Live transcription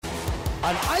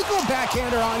An Eichel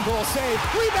backhander on goal save.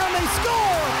 Rebound, they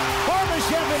score!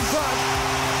 Barbashev in front.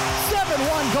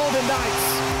 7-1 Golden Knights.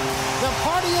 The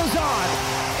party is on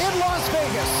in Las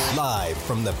Vegas. Live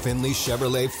from the Finley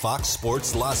Chevrolet Fox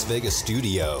Sports Las Vegas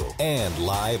studio and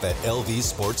live at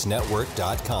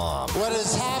lvsportsnetwork.com. What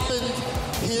has happened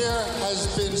here has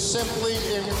been simply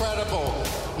incredible.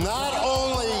 Not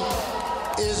only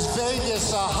is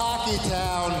Vegas a hockey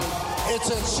town, it's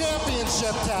a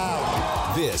championship town.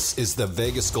 This is the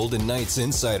Vegas Golden Knights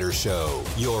Insider Show,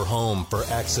 your home for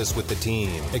access with the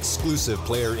team, exclusive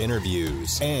player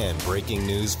interviews, and breaking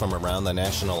news from around the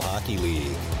National Hockey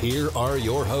League. Here are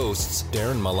your hosts,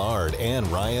 Darren Millard and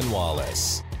Ryan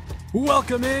Wallace.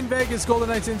 Welcome in, Vegas Golden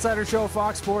Knights Insider Show,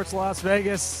 Fox Sports Las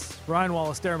Vegas. Ryan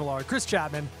Wallace, Darren Millard, Chris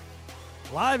Chapman,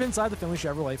 live inside the Finley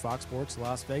Chevrolet Fox Sports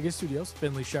Las Vegas studios.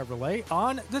 Finley Chevrolet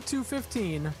on the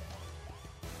 215,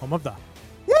 home of the...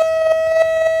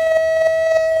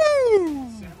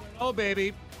 Oh,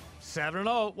 baby.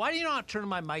 7-0. Why do you not turn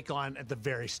my mic on at the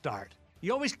very start?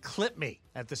 You always clip me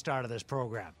at the start of this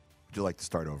program. Would you like to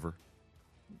start over?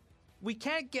 We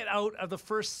can't get out of the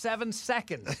first 7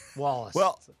 seconds, Wallace.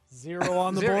 Well, Zero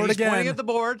on the Zero. board He's again. pointing at the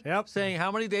board, Yep. saying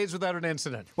how many days without an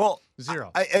incident. well,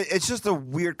 0. It's just a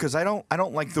weird because I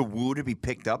don't like the woo to be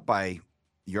picked up by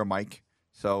your mic.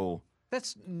 So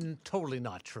That's totally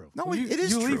not true. no, You, it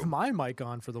is you true. leave my mic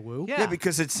on for the woo. Yeah.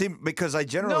 Because I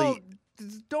generally No,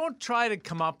 don't try to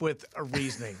come up with a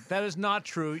reasoning. That is not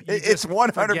true. You it's just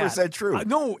 100% forget. true.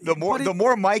 No, the more but the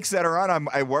more mics that are on,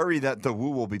 I worry that the woo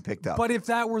will be picked up. But if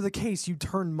that were the case, you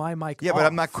turn my mic yeah, off. but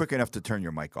I'm not quick enough to turn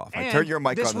your mic off. I And turn your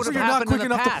mic this on. would So have you're not happened quick in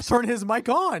the enough past. to turn his mic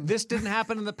on. This didn't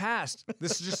happen in the past.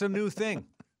 This is just a new thing.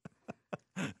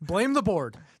 Blame the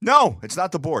board. No, it's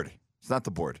not the board. It's not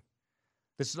the board.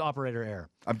 This is operator error.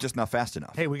 I'm just not fast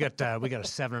enough. Hey, we got a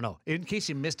 7-0. In case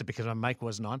you missed it because my mic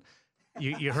wasn't on,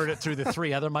 you heard it through the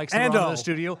 3 other mics that And were on in oh. the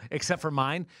studio, except for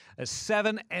mine. A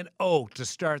 7-0 to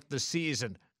start the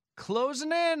season,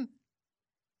 closing in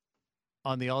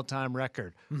on the all-time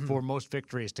record for most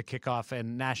victories to kick off a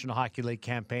National Hockey League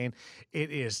campaign.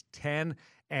 It is 10.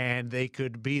 And they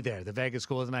could be there. The Vegas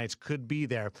Golden Knights could be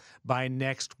there by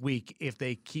next week if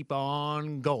they keep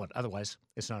on going. Otherwise,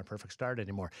 it's not a perfect start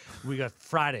anymore. We got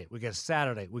Friday, we got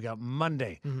Saturday, we got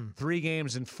Monday. 3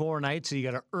 games in 4 nights, so you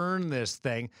got to earn this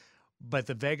thing. But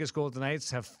the Vegas Golden Knights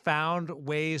have found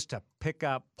ways to pick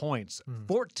up points.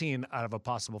 14 out of a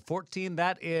possible 14.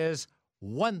 That is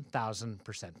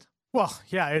 1,000%. Well,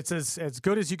 yeah, it's as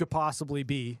good as you could possibly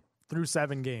be through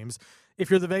 7 games. If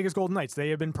you're the Vegas Golden Knights, they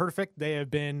have been perfect. They have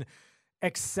been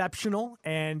exceptional,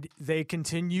 and they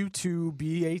continue to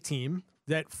be a team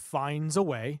that finds a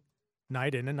way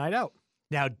night in and night out.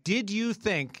 Now, did you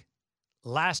think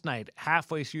last night,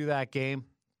 halfway through that game,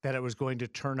 that it was going to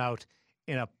turn out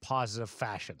in a positive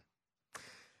fashion?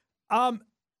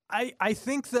 I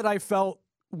think that I felt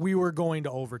we were going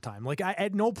to overtime. Like,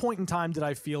 at no point in time did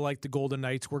I feel like the Golden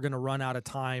Knights were going to run out of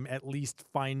time, at least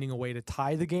finding a way to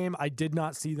tie the game. I did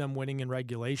not see them winning in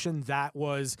regulation. That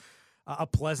was a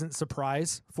pleasant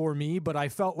surprise for me, but I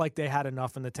felt like they had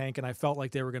enough in the tank, and I felt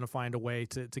like they were going to find a way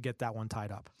to get that one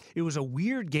tied up. It was a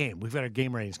weird game. We've got our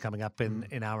game ratings coming up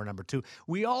in hour number 2.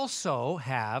 We also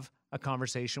have a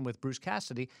conversation with Bruce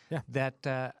Cassidy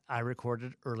that I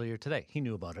recorded earlier today. He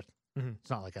knew about it. It's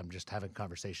not like I'm just having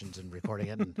conversations and recording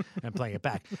it and playing it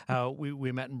back.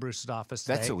 We met in Bruce's office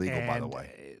today. That's illegal, by the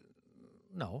way.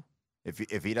 No.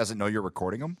 If he doesn't know you're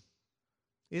recording him,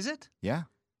 Is it? yeah,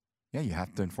 you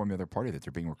have to inform the other party that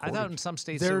they're being I recorded. thought in some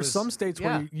states There it are was, some states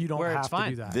where you don't where have it's to fine.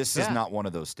 do that. This is Yeah. not one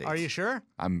of those states. Are you sure?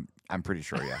 I'm pretty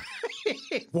sure. Yeah.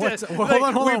 What?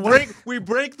 Like, Hold on. we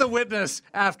break the witness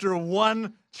after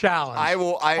one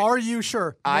challenge. Are you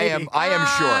sure? I am Maybe.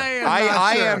 sure.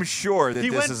 I am sure that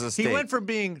this is a state. He went from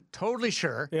being totally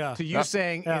sure to you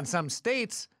saying in some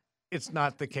states it's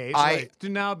not the case to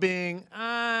now being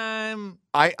I'm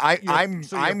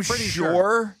pretty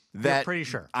sure that You're pretty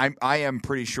sure. I am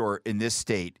pretty sure in this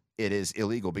state it is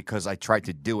illegal because I tried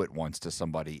to do it once to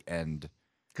somebody and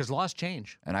because laws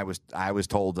change. And I was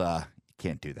told you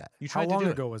can't do that. You How tried to long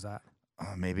do ago was that?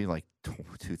 Maybe like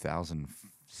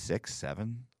 2006,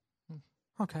 7.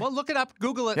 Okay. Well, look it up.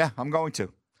 Google it. Yeah, I'm going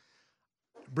to.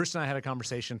 Bruce and I had a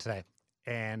conversation today,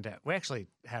 and we actually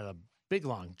had a big,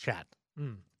 long chat.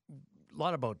 A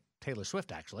lot about Taylor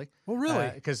Swift, actually. Well,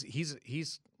 really? Because he's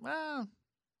well, I'm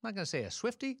not going to say a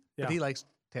Swiftie, Yeah. but he likes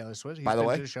Taylor Swift. He's By the been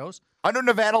way, to shows. Under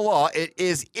Nevada law, it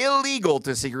is illegal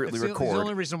to secretly It's record. the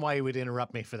only reason why he would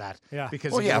interrupt me for that. Yeah.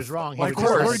 Because Well, if yeah, he was wrong, he of would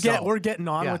course. just let it go. We're getting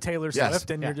on Yeah. with Taylor Yes.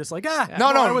 Swift, and Yeah. you're just like, No,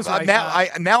 I was right.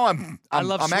 now I'm I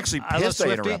love actually I love pissed I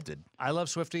Swiftie. interrupted. I love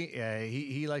Swifty.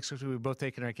 He likes Swifty. We've both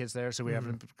taken our kids there, so we have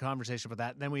a conversation about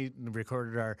that. Then we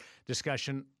recorded our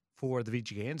discussion for the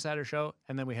VGA Insider Show,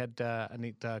 and then we had a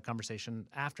neat conversation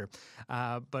after.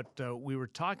 But we were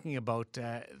talking about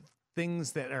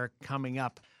things that are coming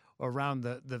up around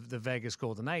the Vegas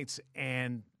Golden Knights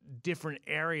and different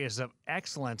areas of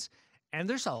excellence. And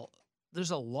there's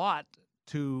a lot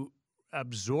to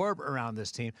absorb around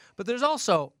this team, but there's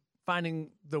also finding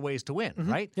the ways to win,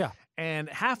 right? Yeah. And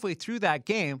halfway through that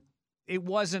game, it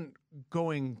wasn't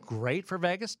going great for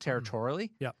Vegas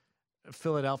territorially. Yep.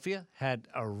 Philadelphia had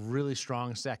a really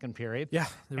strong second period. Yeah,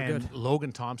 they were and good.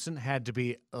 Logan Thompson had to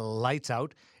be lights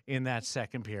out in that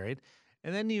second period.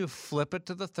 And then you flip it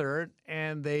to the third,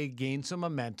 and they gain some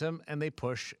momentum, and they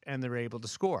push, and they're able to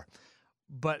score.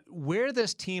 But where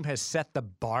this team has set the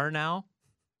bar now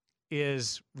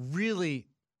is really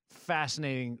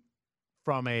fascinating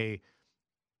from a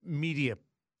media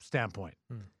standpoint.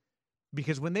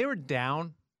 Because when they were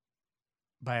down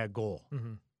by a goal,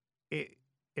 it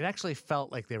actually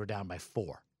felt like they were down by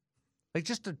 4. Like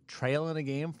just a trail in a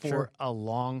game for a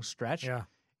long stretch. Yeah.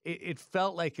 It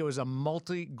felt like it was a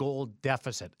multi-goal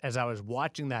deficit as I was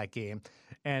watching that game,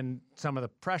 and some of the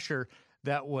pressure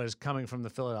that was coming from the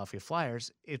Philadelphia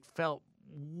Flyers. It felt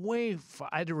way.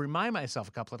 I had to remind myself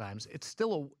a couple of times. It's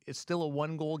still a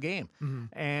one-goal game,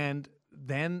 and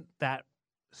then that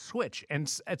switch,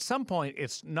 and at some point,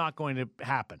 it's not going to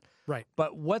happen. Right.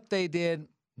 But what they did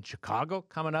in Chicago,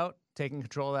 coming out, taking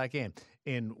control of that game,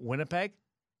 in Winnipeg,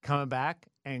 coming back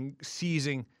and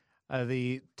seizing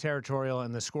the territorial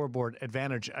and the scoreboard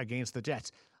advantage against the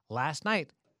Jets. Last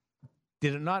night,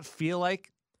 did it not feel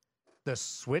like the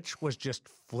switch was just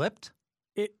flipped?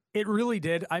 It really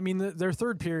did. I mean, their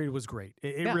third period was great.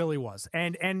 It really was.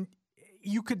 And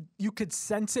you could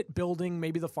sense it building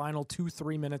maybe the final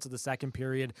 2-3 minutes of the second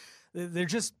period. There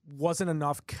just wasn't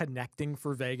enough connecting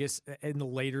for Vegas in the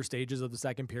later stages of the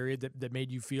second period that made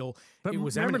you feel But it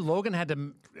was remember, imminent. Logan had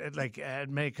to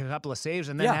make a couple of saves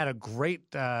and then had a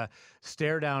great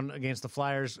stare down against the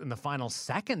Flyers in the final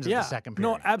seconds of the second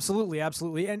period. No, absolutely.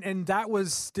 And that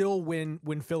was still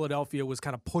when Philadelphia was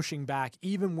kind of pushing back,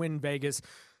 even when Vegas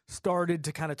started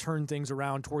to kind of turn things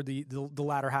around toward the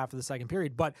latter half of the second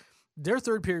period. But their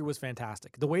third period was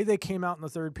fantastic. The way they came out in the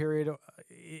third period,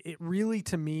 it really,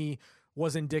 to me,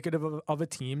 was indicative of a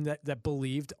team that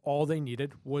believed all they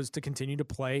needed was to continue to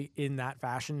play in that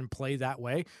fashion and play that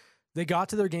way. They got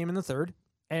to their game in the third,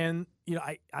 and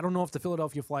I don't know if the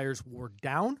Philadelphia Flyers were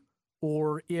down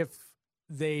or if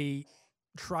they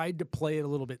tried to play it a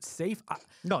little bit safe.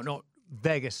 No,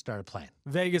 Vegas started playing.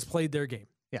 Vegas played their game.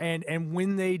 Yeah. And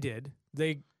when they did,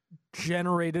 they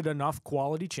generated enough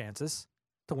quality chances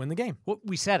to win the game. Well,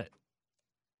 we said it.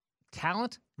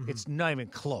 Talent, it's not even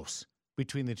close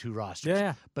between the two rosters.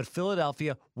 Yeah. But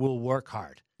Philadelphia will work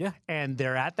hard. Yeah. And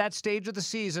they're at that stage of the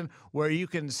season where you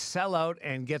can sell out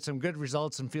and get some good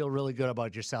results and feel really good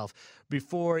about yourself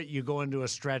before you go into a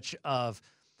stretch of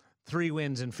 3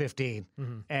 wins in 15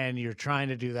 and you're trying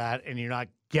to do that and you're not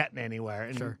getting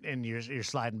anywhere and you're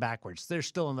sliding backwards. They're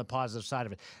still on the positive side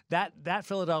of it. That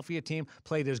Philadelphia team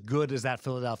played as good as that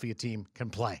Philadelphia team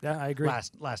can play. Yeah, I agree.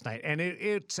 Last night. And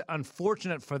it's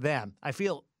unfortunate for them. I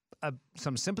feel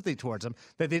some sympathy towards them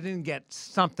that they didn't get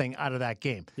something out of that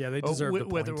game. Yeah, they deserved a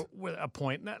point. With a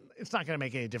point. It's not going to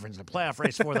make any difference in the playoff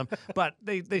race for them, but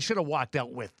they should have walked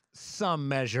out with some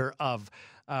measure of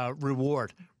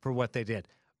reward for what they did.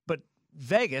 But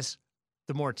Vegas,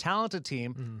 the more talented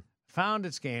team, found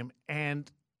its game, and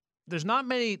there's not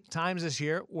many times this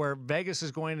year where Vegas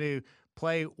is going to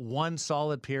play one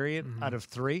solid period out of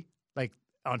 3, like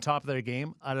on top of their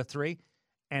game out of 3,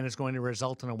 and it's going to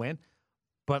result in a win.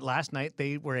 But last night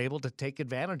they were able to take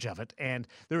advantage of it, and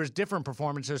there was different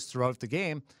performances throughout the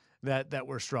game that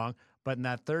were strong. But in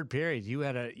that third period, you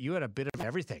had a bit of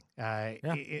everything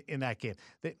in that game.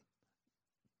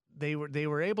 They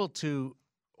were able to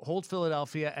hold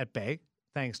Philadelphia at bay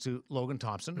thanks to Logan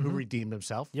Thompson, who redeemed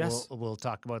himself. Yes. We'll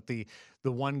talk about the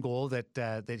one goal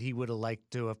that he would have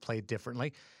liked to have played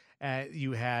differently.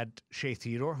 You had Shea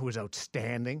Theodore, who was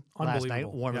outstanding last night.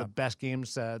 One of the best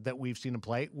games that we've seen him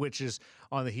play, which is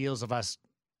on the heels of us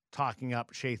talking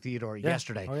up Shea Theodore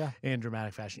yesterday in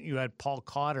dramatic fashion. You had Paul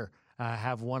Cotter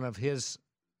have one of his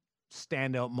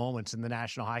standout moments in the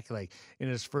National Hockey League in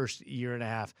his first year and a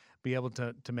half, be able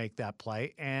to make that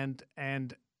play. And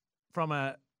from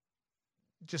a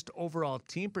just overall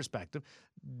team perspective,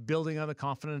 building on the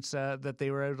confidence that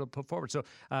they were able to put forward. So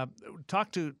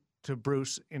talk to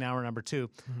Bruce in hour number 2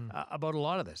 about a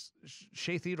lot of this.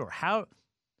 Shea Theodore, how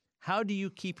do you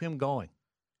keep him going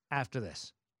after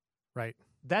this? Right.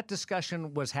 That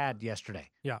discussion was had yesterday.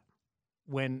 Yeah.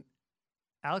 When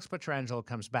Alex Pietrangelo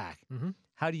comes back,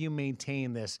 how do you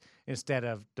maintain this instead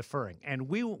of deferring? And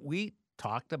we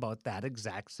talked about that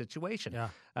exact situation.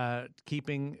 Yeah.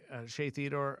 Keeping Shea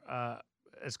Theodore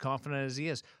as confident as he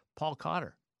is. Paul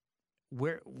Cotter,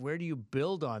 where do you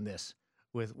build on this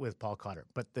with Paul Cotter?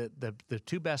 But the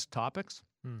two best topics,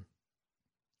 and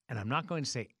I'm not going to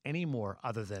say any more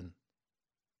other than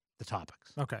the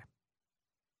topics. Okay.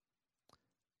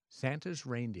 Santa's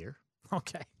Reindeer.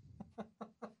 Okay.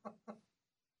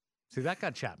 See, that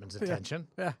got Chapman's attention,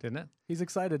 didn't it? He's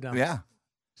excited now. Yeah.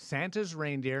 Santa's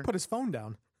Reindeer Put his phone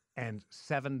down. and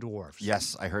 7 Dwarfs.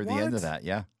 Yes, I heard the end of that.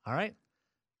 Yeah. All right.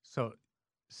 So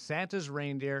Santa's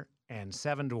Reindeer and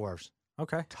 7 Dwarfs.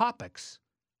 Okay. Topics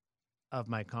of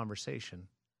my conversation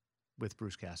with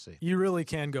Bruce Cassidy. You really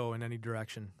can go in any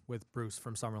direction with Bruce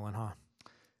from Summerlin, huh?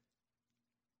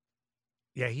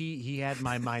 Yeah, he had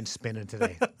my mind spinning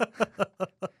today.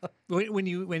 When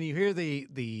you hear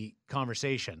the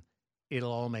conversation,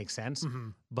 it'll all make sense.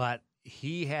 But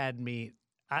he had me.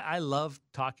 I love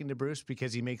talking to Bruce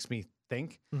because he makes me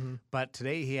think. But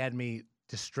today he had me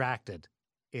distracted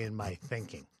in my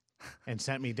thinking and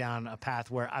sent me down a path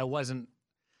where I wasn't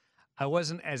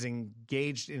as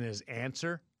engaged in his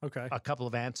answer. Okay. A couple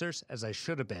of answers as I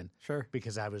should have been. Sure.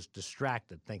 Because I was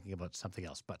distracted thinking about something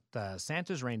else. But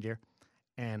Santa's Reindeer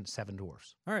and 7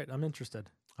 Dwarfs. All right. I'm interested.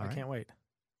 All I right. can't wait.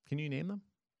 Can you name them?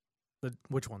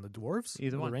 Which one? The dwarves?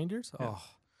 Either the one. reindeers? Yeah. Oh,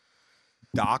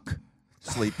 Doc,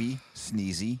 Sleepy,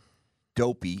 Sneezy,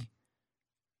 Dopey,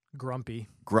 grumpy,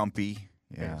 Grumpy.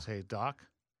 Okay, Yeah. say Doc,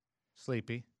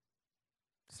 Sleepy,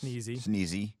 sneezy,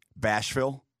 Sneezy,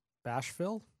 Bashville,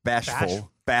 Bashville. Bashful.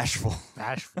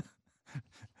 Bashful.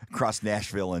 Across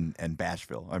Nashville and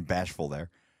Bashville. I'm Bashful there.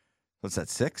 What's that,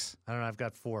 6? I don't know. I've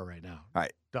got 4 right now. All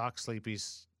right. Doc, Sleepy,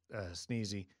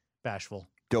 Sneezy, Bashful,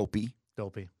 Dopey,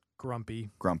 Dopey. Grumpy.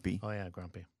 Grumpy. Oh, yeah,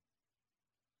 Grumpy.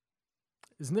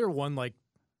 Isn't there one like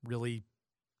really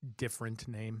different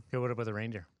name? Okay, what about the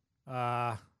reindeer?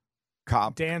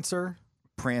 Cop, Dancer,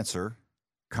 Prancer,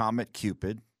 Comet,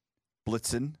 Cupid,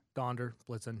 Blitzen, Donder,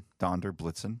 Blitzen, Donder,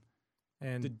 Blitzen.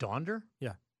 and The Donder?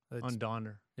 yeah, it's On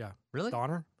Donner. yeah, Really?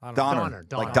 Donner. I don't Donner.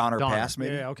 Donner. Like Donner Donner. Pass, know.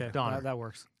 maybe? Yeah, okay, Donner. that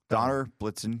works. Donner,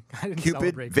 Blitzen, I didn't Cupid,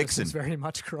 celebrate Vixen. Christmas very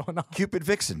much growing up. Cupid,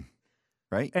 Vixen.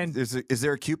 Right? And- is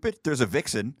there a Cupid? There's a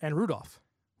Vixen. And Rudolph.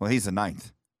 Well, he's the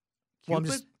 9th. Well, I'm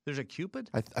Cupid? just- There's a Cupid?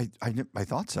 I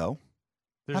thought so.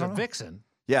 There's I a don't know. Vixen.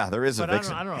 Yeah, there is a But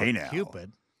Vixen. I don't know Hey now,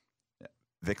 Cupid.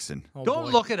 Vixen. Oh, Don't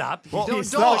boy. look it up. Well,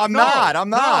 Don't, no, I'm not. I'm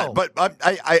not. No. But I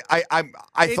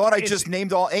thought I it's- just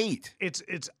named all 8.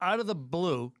 It's out of the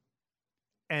blue,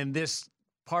 and this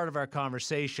part of our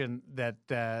conversation that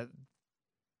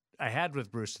I had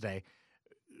with Bruce today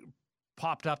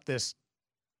popped up this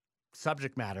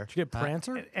subject matter. Did you get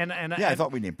Prancer? And Yeah, I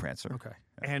thought we named Prancer. Okay.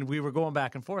 and we were going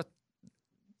back and forth,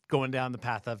 going down the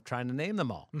path of trying to name them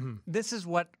all. This is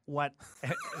what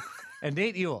and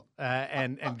Nate Ewell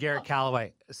and Garrett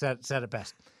Calloway said it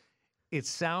best. It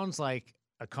sounds like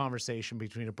a conversation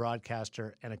between a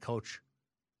broadcaster and a coach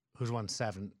who's won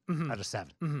 7 out of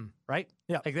 7, right?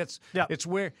 Yeah. Like Yeah. it's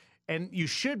where, and you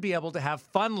should be able to have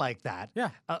fun like that.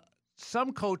 Yeah.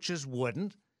 Some coaches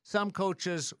wouldn't. Some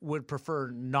coaches would prefer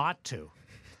not to.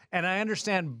 And I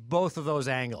understand both of those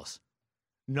angles.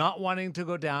 Not wanting to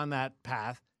go down that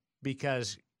path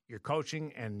because you're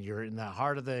coaching and you're in the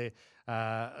heart of the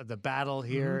battle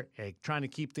here, trying to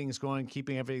keep things going,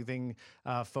 keeping everything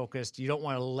focused. You don't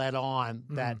want to let on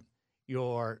that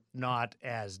you're not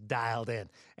as dialed in.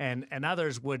 And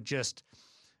others would just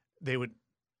they would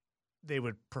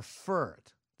prefer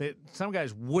it. Some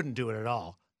guys wouldn't do it at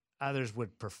all. Others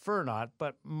would prefer not,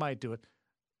 but might do it.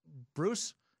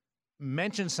 Bruce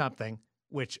mentioned something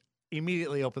which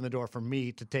immediately opened the door for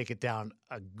me to take it down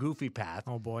a goofy path.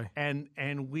 Oh boy. And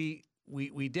we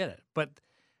did it. But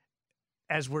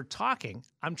as we're talking,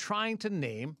 I'm trying to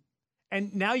name,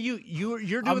 and now you're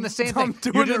doing the same I'm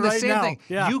thing. doing You're doing it the right same now. thing.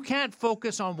 Yeah. You can't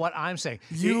focus on what I'm saying.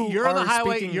 You You're on the are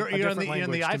highway. speaking You're a on different the language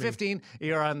to me. I-15.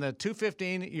 You're on the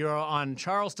 215. You're on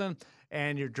Charleston,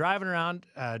 and you're driving around.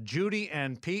 Judy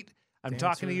and Pete, I'm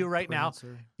talking to you right Prancer,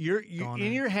 now. You're Donner,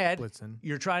 in your head. Blitzen,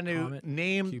 You're trying to Comet,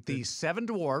 name Cupid. the 7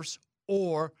 Dwarfs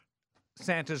or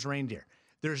Santa's Reindeer.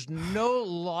 There's no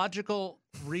logical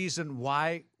reason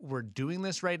why we're doing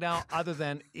this right now, other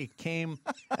than it came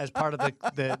as part of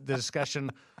the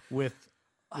discussion with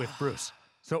Bruce.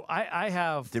 So I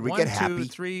have Did we 1, get 2, happy?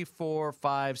 3, 4,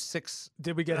 5, 6.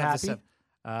 Did we get of the happy?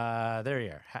 7. There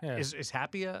you are. Yeah. Is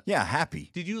happy a? Yeah,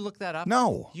 happy. Did you look that up?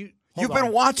 No. You You've Hold been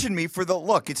on. watching me for the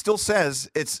look. It still says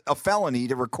it's a felony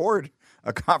to record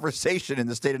a conversation in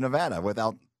the state of Nevada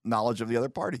without knowledge of the other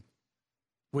party.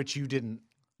 which you didn't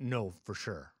know for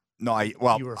sure. No, I You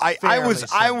were was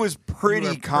fairly pretty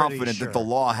pretty confident that the sure.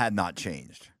 law had not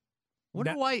changed.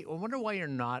 I wonder why you're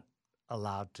not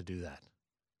allowed to do that.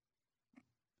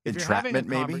 If you're Entrapment,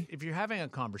 having a maybe. If you're having a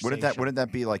conversation, Wouldn't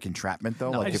that be like entrapment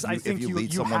though? No, like I if think you you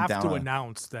lead someone have down to a-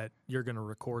 announce that you're going to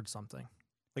record something.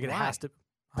 Like it Why? has to.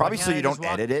 probably Why so can't you I don't just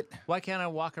walk- edit it. Why can't I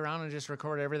walk around and just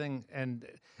record everything? And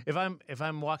if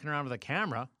I'm walking around with a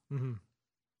camera, Mhm.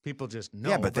 people just know.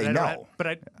 Yeah, but they know.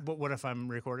 But what if I'm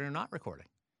recording or not recording?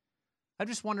 I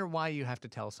just wonder why you have to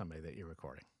tell somebody that you're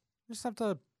recording, You just have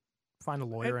to find a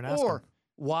lawyer and ask or them.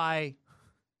 why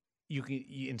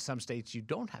in some states you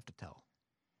don't have to tell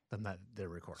them that they're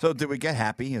recording. So did we get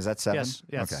happy? Is that 7?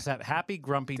 Yes. Okay. Happy,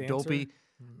 grumpy, Dancer. dopey,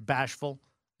 bashful,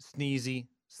 sneezy,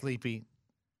 sleepy,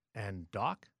 and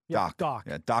Doc. Doc. Doc.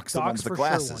 Yeah, Doc's the one Doc's with the for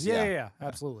glasses. Sure one. Yeah,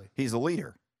 absolutely. He's the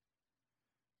leader.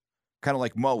 Kind of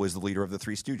like Mo is the leader of the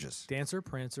Three Stooges. Dancer,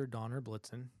 Prancer, Donner,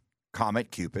 Blitzen, Comet,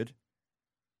 Cupid,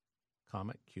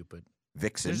 Comet, Cupid.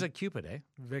 Vixen. There's a Cupid, eh?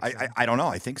 Vixen. I don't know.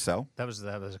 I think so. That was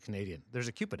a Canadian. There's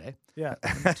a Cupid, eh? yeah.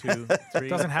 1, 2, 3.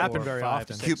 Doesn't happen 4, very 5,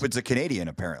 often. 6. Cupid's a Canadian,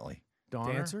 apparently.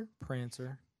 Donner. Dancer,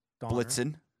 Prancer, Donner,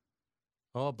 Blitzen.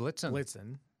 Oh, Blitzen.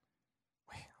 Blitzen.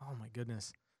 Wait, oh my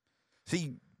goodness.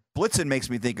 See, Blitzen makes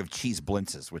me think of cheese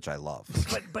blintzes, which I love.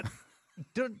 But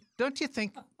don't you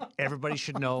think everybody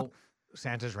should know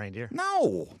Santa's reindeer?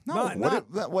 No.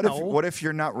 What if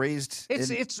you're not raised? It's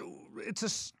in, a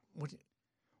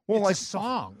well, it's like a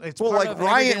song. It's well, part like of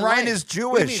Ryan. everyday Ryan life. is What do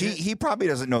you Jewish. mean? He probably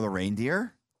doesn't know the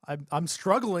reindeer. I'm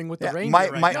struggling with the Yeah, reindeer my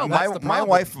right now. That's the my problem.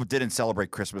 wife didn't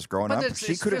celebrate Christmas growing But up. it's-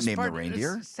 She it's couldn't just name the part-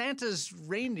 reindeer. Santa's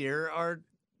reindeer are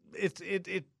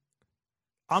it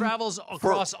I'm- travels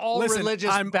across all Listen,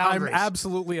 religious I'm boundaries.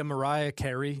 absolutely a Mariah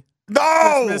Carey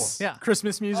No,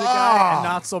 Christmas music Ah. guy, and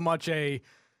not so much a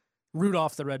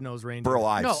Rudolph the Red-Nosed Reindeer. Burl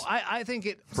Ives. No, I think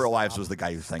it. Burl Ives was the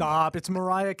guy who sang. Stop! It's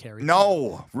Mariah Carey.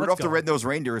 No, Rudolph the go. Red-Nosed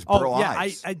Reindeer is Oh Burl yeah,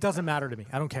 Ives. it doesn't matter to me.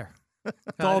 I don't care. It's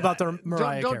all about the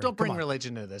Mariah Carey. Don't bring Come on.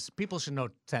 religion into this. People should know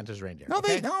Santa's reindeer. No,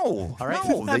 okay? they know. All right.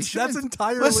 No, they That's shouldn't.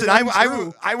 entirely Listen,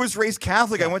 untrue. I was raised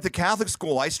Catholic. I went to Catholic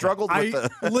school. I struggled with I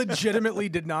the. legitimately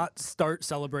did not start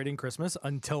celebrating Christmas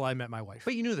until I met my wife.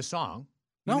 But you knew the song.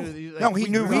 No. No, he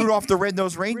knew Rudolph the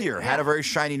Red-Nosed Reindeer had a very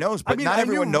shiny nose, but mean, not I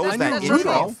everyone knew- knows I that knew intro.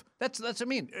 Rudolph. That's what I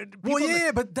mean. Well, People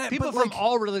yeah, but that people but from like,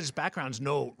 all religious backgrounds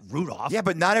know Rudolph. Yeah,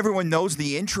 but not everyone knows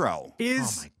the intro.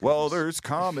 is Well, there's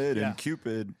Comet Yeah. and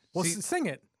Cupid. well, sing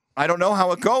it. I don't know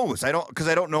how it goes. I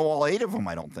don't know all 8 of them.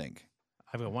 I don't think.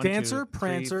 I've got 1, Dancer, 2, 3,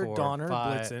 Prancer, 4, Donner,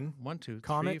 5, Blitzen, 1, 2, 3,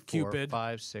 Comet, 4, Cupid.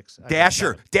 5, 6. I got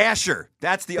Dasher, 7. Dasher.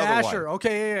 That's the other Dasher. one.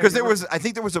 Okay, yeah. Because you're right. I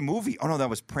think there was a movie. Oh no, that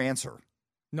was Prancer.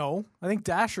 No, I think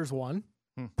Dasher's one.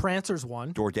 Prancer's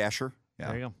one. Door Dasher. Yeah.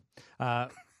 There you go.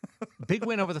 Big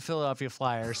win over the Philadelphia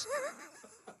Flyers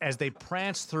as they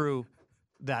prance through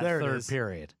that There it third is.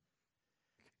 period.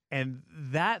 And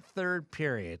that third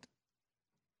period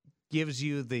gives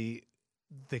you the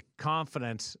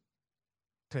confidence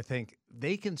to think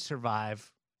they can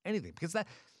survive anything. Because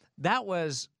that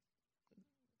was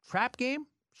trap game,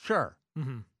 sure.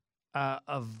 Mm-hmm.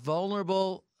 A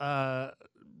vulnerable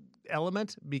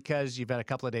element because you've had a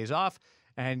couple of days off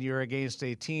and you're against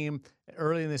a team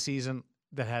early in the season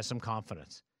that has some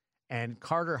confidence. And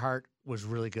Carter Hart was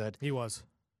really good. He was.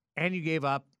 And you gave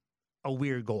up a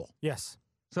weird goal. Yes.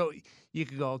 So you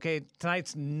could go, okay,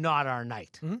 tonight's not our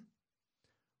night. Mm-hmm.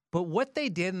 But what they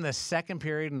did in the second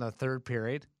period and the third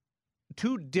period,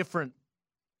 2 different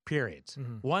periods.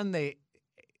 Mm-hmm. One, they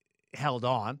held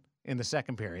on in the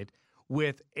second period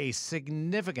with a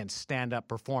significant stand-up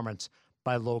performance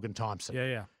by Logan Thompson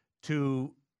Yeah.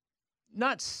 to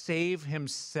not save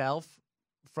himself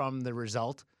from the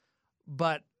result,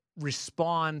 but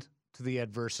respond to the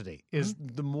adversity is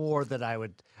the more that I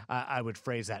would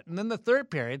phrase that. And then the third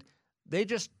period, they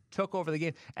just took over the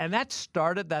game. And that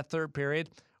started that third period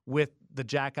with the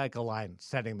Jack Eichel line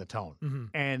setting the tone.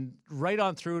 And right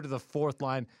on through to the fourth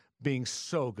line being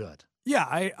so good. Yeah,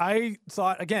 I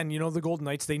thought again, the Golden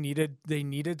Knights they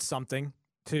needed something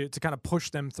to kind of push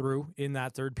them through in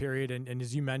that third period, and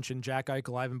as you mentioned, Jack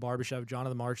Eichel, Ivan Barbashev,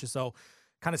 Jonathan Marchessault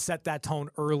kind of set that tone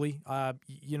early.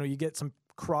 You get some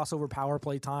crossover power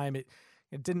play time. It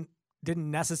didn't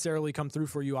necessarily come through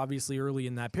for you obviously early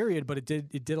in that period, but it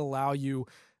did allow you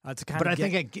to kind But of I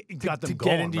think it got them to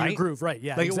going, get into right? your groove, right?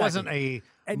 Yeah, Like exactly. it wasn't a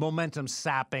momentum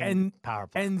sapping power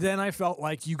play. And then I felt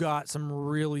like you got some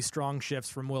really strong shifts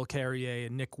from Will Carrier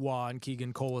and Nick Waugh and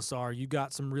Keegan Colasar. You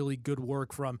got some really good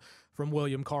work from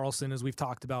William Karlsson, as we've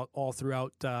talked about all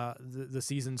throughout the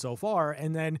season so far.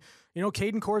 And then,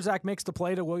 Caden Korzak makes the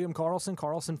play to William Karlsson.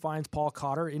 Karlsson finds Paul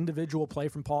Cotter, individual play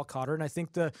from Paul Cotter. And I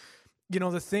think the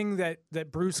thing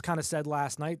that Bruce kind of said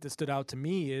last night that stood out to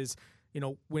me is,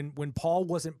 when Paul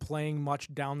wasn't playing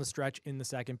much down the stretch in the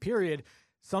second period,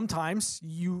 sometimes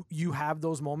you have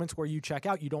those moments where you check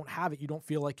out. You don't have it. You don't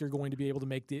feel like you're going to be able to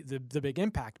make the big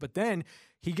impact. But then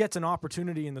he gets an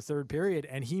opportunity in the third period,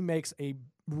 and he makes a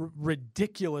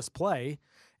ridiculous play,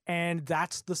 and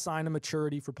that's the sign of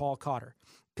maturity for Paul Cotter.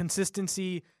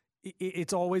 Consistency,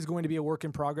 it's always going to be a work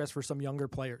in progress for some younger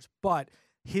players, but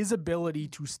his ability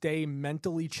to stay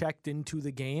mentally checked into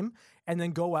the game and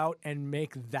then go out and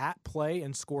make that play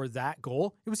and score that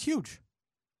goal, it was huge.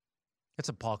 It's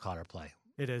a Paul Cotter play.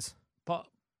 It is.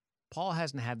 Paul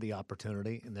hasn't had the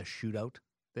opportunity in the shootout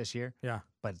this year. Yeah.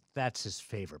 But that's his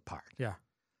favorite part. Yeah.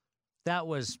 That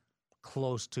was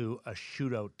close to a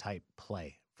shootout type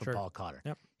play for Paul Cotter.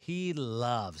 Yep. He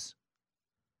loves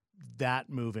that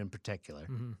move in particular.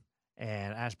 Mm-hmm.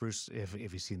 And ask Bruce if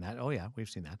he's seen that. Oh, yeah, we've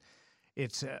seen that.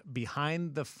 It's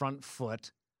behind the front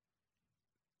foot,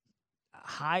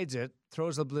 hides it,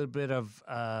 throws a little bit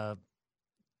of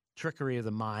trickery of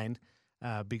the mind,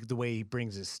 the way he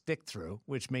brings his stick through,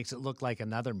 which makes it look like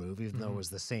another move, even though it was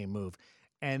the same move,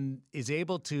 and is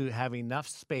able to have enough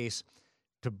space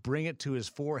to bring it to his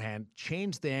forehand,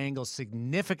 change the angle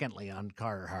significantly on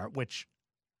Carter Hart, which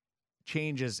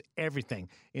changes everything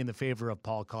in the favor of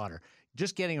Paul Cotter.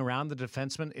 Just getting around the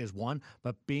defenseman is one,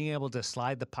 but being able to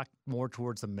slide the puck more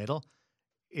towards the middle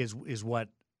is what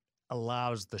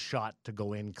allows the shot to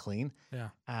go in clean.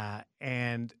 Yeah.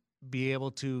 And be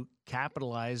able to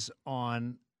capitalize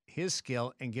on his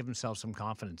skill and give himself some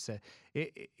confidence.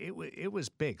 It was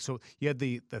big. So you had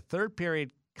the third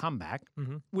period comeback,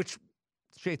 which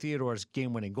Shea Theodore's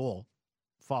game-winning goal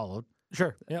followed.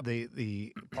 Sure. Yep.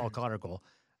 The Paul Cotter goal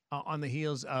on the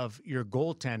heels of your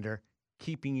goaltender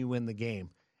keeping you in the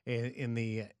game in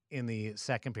the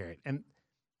second period. And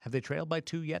have they trailed by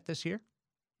 2 yet this year?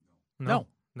 No,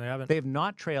 they haven't. They have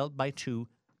not trailed by 2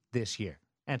 this year.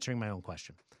 Answering my own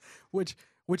question. Which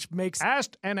makes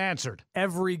asked and answered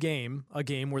every game a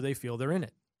game where they feel they're in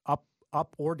it.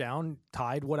 Up or down,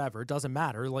 tied, whatever. It doesn't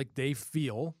matter. Like they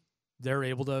feel they're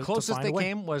able to closest find they a way.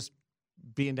 came was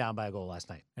being down by a goal last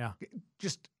night. Yeah.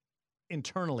 Just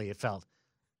internally it felt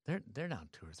they're down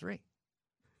 2 or 3.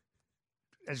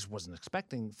 I just wasn't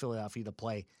expecting Philadelphia to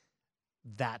play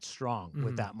that strong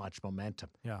with that much momentum.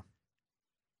 Yeah.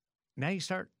 Now you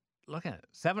start looking at it.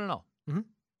 7-0. Mhm.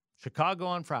 Chicago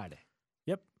on Friday.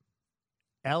 Yep.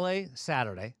 LA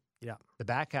Saturday. Yeah. The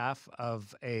back half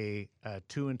of a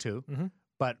 2-2,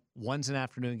 but one's an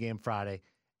afternoon game Friday,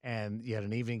 and you had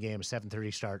an evening game, a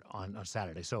 7:30 start on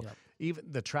Saturday. So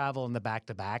even the travel and the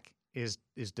back-to-back is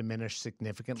diminished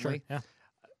significantly. Sure. Yeah.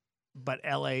 But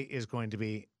LA is going to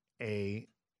be a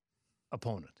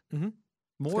opponent. Mm-hmm.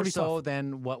 More so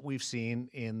than what we've seen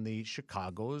in the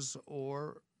Chicagos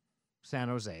or San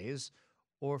Jose's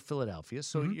or Philadelphia.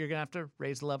 So you're going to have to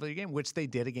raise the level of your game, which they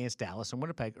did against Dallas and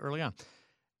Winnipeg early on.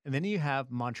 And then you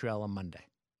have Montreal on Monday.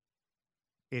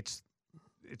 It's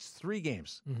 3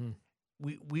 games.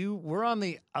 We were on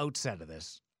the outset of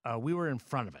this. We were in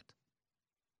front of it,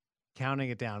 counting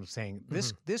it down, saying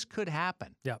this could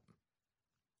happen. Yep.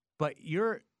 But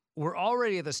we're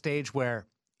already at the stage where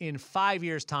in 5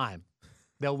 years' time,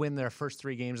 they'll win their first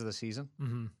 3 games of the season,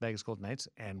 Vegas Golden Knights,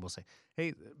 and we'll say,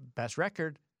 hey, best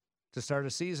record to start a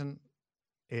season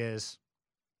is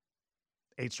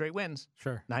 8 straight wins.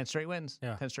 Sure. 9 straight wins.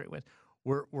 Yeah. 10 straight wins.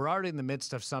 We're already in the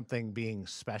midst of something being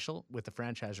special with the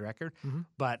franchise record,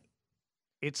 but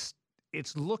it's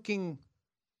looking,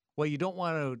 well, you don't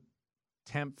want to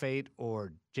tempt fate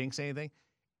or jinx anything.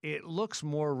 It looks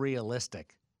more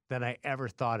realistic than I ever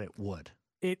thought it would.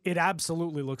 It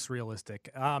absolutely looks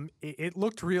realistic. It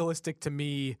looked realistic to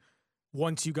me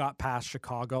once you got past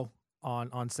Chicago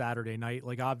on Saturday night.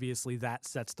 Like, obviously, that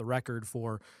sets the record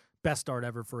for best start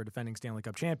ever for a defending Stanley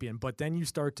Cup champion. But then you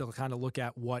start to kind of look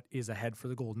at what is ahead for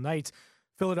the Golden Knights.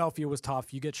 Philadelphia was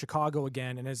tough. You get Chicago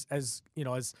again, and as you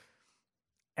know,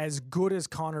 as good as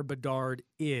Connor Bedard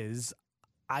is,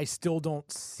 I still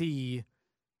don't see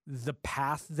the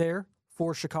path there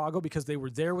for Chicago because they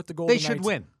were there with the Golden Knights. They should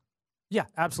win. Yeah,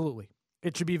 absolutely.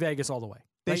 It should be Vegas all the way.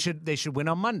 They right? should win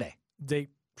on Monday. They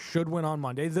should win on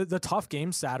Monday. The tough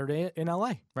game Saturday in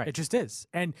LA. Right. It just is.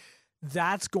 And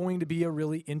that's going to be a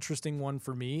really interesting one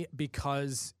for me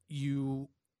because you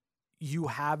you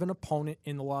have an opponent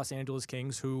in the Los Angeles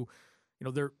Kings who,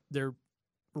 their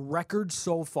record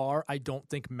so far, I don't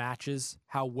think matches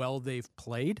how well they've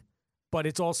played, but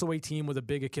it's also a team with a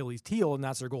big Achilles heel, and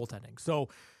that's their goaltending. So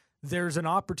there's an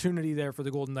opportunity there for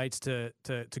the Golden Knights to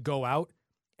go out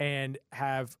and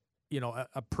have,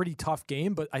 a pretty tough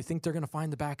game, but I think they're going to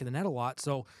find the back of the net a lot.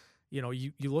 So,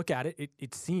 you look at it,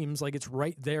 it seems like it's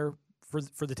right there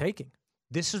for the taking.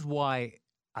 This is why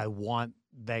I want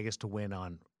Vegas to win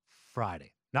on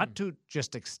Friday, not to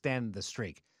just extend the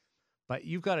streak, but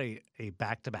you've got a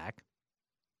back-to-back,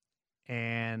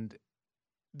 and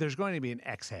there's going to be an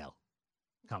exhale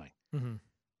coming. Mm-hmm.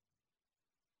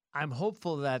 I'm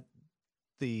hopeful that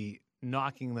the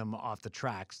knocking them off the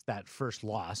tracks, that first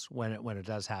loss, when it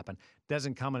does happen,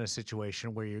 doesn't come in a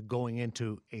situation where you're going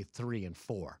into a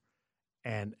 3-4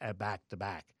 and a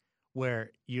back-to-back,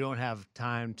 where you don't have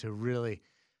time to really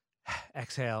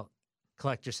exhale,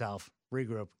 collect yourself,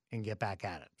 regroup, and get back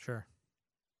at it. Sure.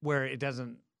 Where it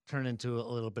doesn't turn into a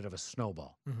little bit of a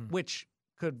snowball, which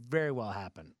could very well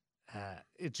happen.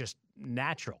 It's just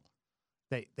natural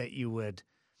that you would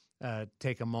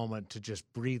take a moment to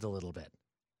just breathe a little bit.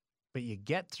 But you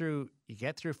get through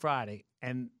Friday,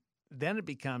 and then it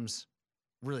becomes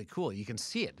really cool. You can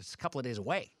see it. It's a couple of days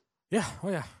away. Yeah. Oh,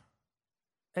 yeah.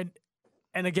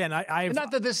 And again, I've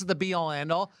not that this is the be all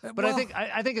end all, but I think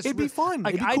it's it'd be fun.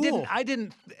 Like, it'd be cool. I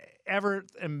didn't ever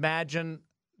imagine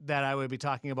that I would be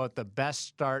talking about the best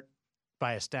start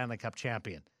by a Stanley Cup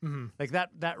champion. Mm-hmm. Like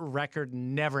that record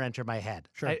never entered my head.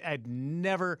 Sure. I'd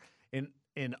never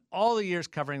in all the years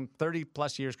covering 30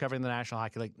 plus years covering the National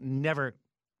Hockey League, never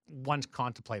once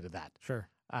contemplated that. Sure.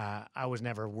 I was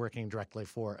never working directly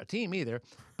for a team either,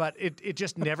 but it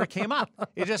just never came up.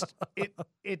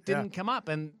 It didn't come up,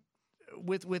 and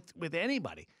with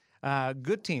anybody,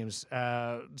 good teams,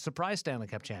 surprise Stanley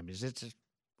Cup champions, it just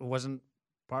wasn't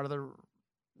part of the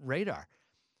radar.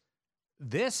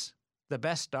 The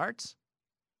best starts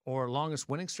or longest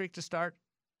winning streak to start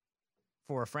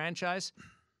for a franchise.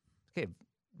 Okay,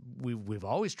 we've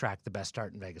always tracked the best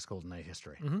start in Vegas Golden Knight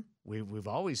history. Mm-hmm. We've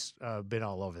always been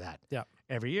all over that. Yeah.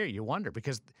 Every year you wonder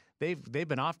because they've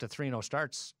been off to 3-0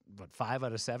 starts, 5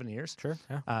 out of 7 years. Sure.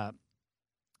 Yeah.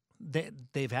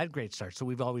 They've had great starts, so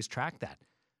we've always tracked that.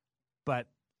 But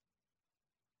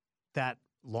that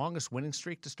longest winning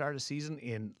streak to start a season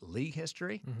in league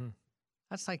history,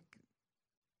 that's like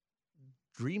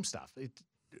dream stuff.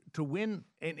 To win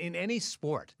in any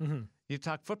sport, you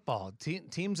talk football,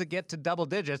 teams that get to double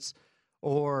digits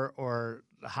or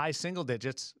high single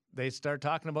digits, they start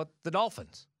talking about the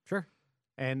Dolphins. Sure.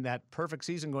 And that perfect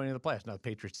season going into the playoffs. Now the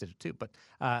Patriots did it too, but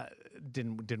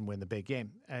didn't win the big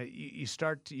game. You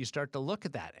start to look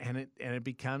at that, and it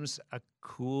becomes a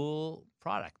cool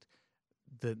product.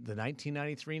 The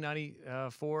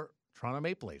 1993-94 Toronto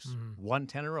Maple Leafs won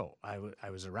 10 in a row. I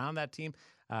was around that team.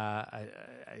 I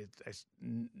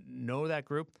know that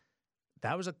group.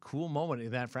 That was a cool moment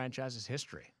in that franchise's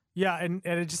history. Yeah, and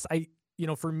it just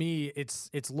for me,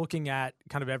 it's looking at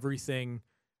kind of everything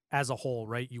as a whole,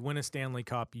 right? You win a Stanley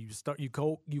Cup, you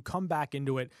come back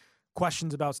into it,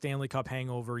 questions about Stanley Cup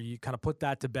hangover, you kind of put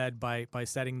that to bed by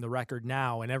setting the record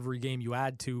now, and every game you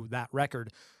add to that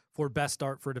record for best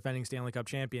start for a defending Stanley Cup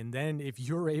champion. Then if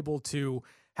you're able to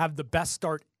have the best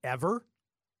start ever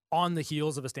on the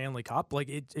heels of a Stanley Cup, like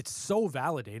it's so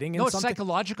validating. No, it's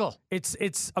psychological.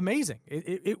 It's amazing.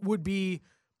 It would be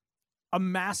a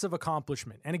massive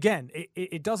accomplishment. And again,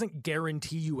 it doesn't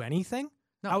guarantee you anything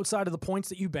outside of the points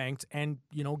that you banked and,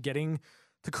 getting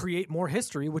to create more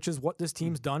history, which is what this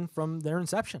team's done from their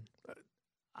inception.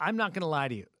 I'm not going to lie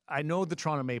to you. I know the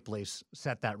Toronto Maple Leafs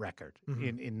set that record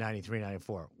in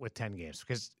 93-94 with 10 games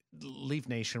because Leaf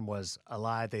Nation was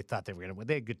alive. They thought they were going to win.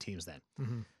 They had good teams then.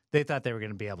 They thought they were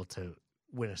going to be able to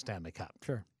win a Stanley Cup.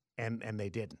 Sure. And they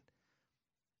didn't.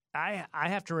 I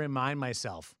have to remind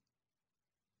myself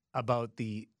about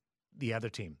the other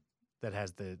team that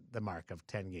has the mark of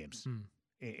 10 games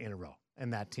in a row,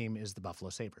 and that team is the Buffalo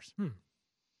Sabres.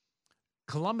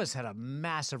 Columbus had a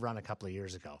massive run a couple of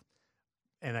years ago,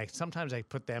 and sometimes I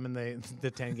put them in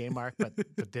the 10-game mark, but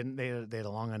didn't. They had a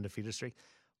long undefeated streak.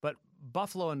 But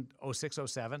Buffalo in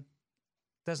 06-07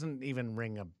 doesn't even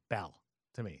ring a bell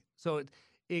to me. So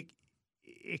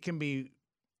it can be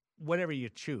whatever you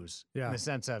choose in the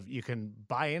sense of you can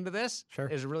buy into this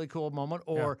as a really cool moment,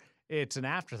 or it's an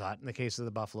afterthought in the case of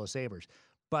the Buffalo Sabres.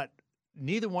 But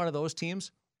neither one of those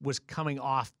teams was coming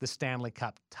off the Stanley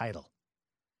Cup title,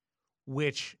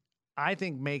 which I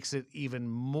think makes it even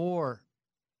more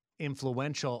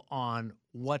influential on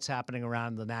what's happening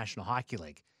around the National Hockey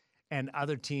League and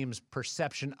other teams'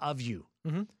 perception of you.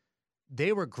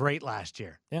 They were great last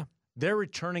year. Yeah. They're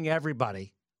returning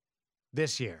everybody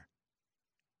this year,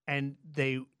 and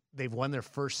they've won their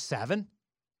first 7.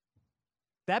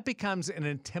 That becomes an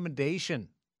intimidation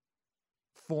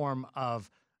form of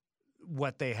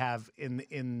what they have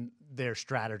in their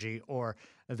strategy or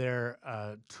their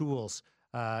tools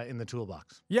in the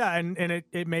toolbox. Yeah, and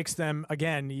it makes them,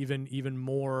 again, even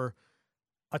more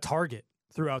a target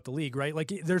throughout the league, right?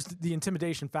 Like, there's the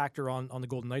intimidation factor on the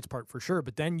Golden Knights part for sure,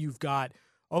 but then you've got,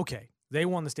 okay, they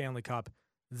won the Stanley Cup.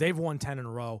 They've won 10 in a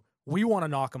row. We want to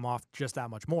knock them off just that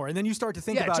much more. And then you start to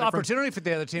think about it's it opportunity for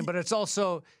the other team, but it's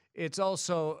also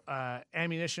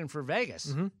ammunition for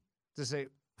Vegas to say,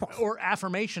 or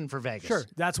affirmation for Vegas. Sure,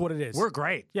 that's what it is. We're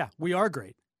great. Yeah, we are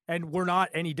great. And we're not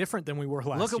any different than we were last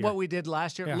year. Look at what we did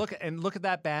last year. Yeah. Look at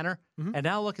that banner, and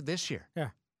now look at this year. Yeah.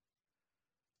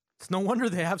 It's no wonder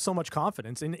they have so much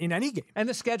confidence in any game. And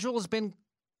the schedule has been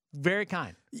very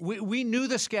kind. We knew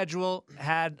the schedule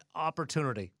had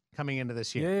opportunity coming into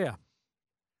this year. Yeah.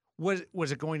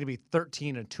 Was it going to be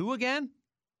 13-2 again?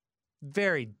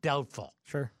 Very doubtful.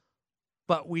 Sure.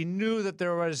 But we knew that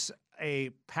there was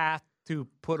a path to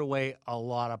put away a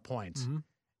lot of points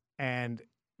and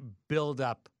build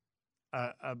up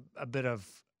a bit of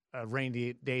a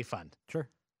rainy day fund. Sure.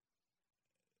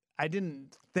 I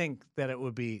didn't think that it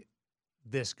would be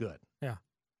this good. Yeah.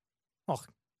 Well,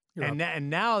 and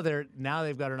now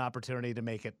they've got an opportunity to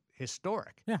make it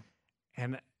historic. Yeah.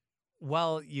 And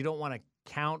while you don't want to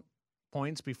count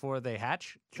points before they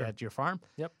hatch at your farm,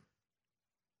 yep.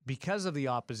 Because of the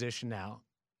opposition now,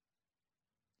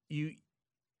 you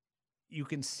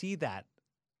can see that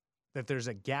there's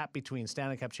a gap between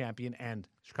Stanley Cup champion and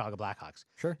Chicago Blackhawks.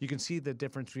 Sure. You can see the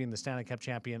difference between the Stanley Cup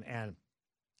champion and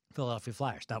Philadelphia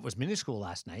Flyers. That was minuscule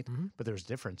last night, but there was a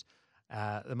difference.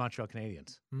 The Montreal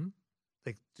Canadiens.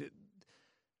 Like,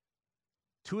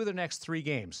 2 of their next 3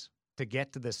 games to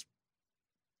get to this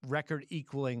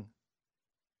record-equaling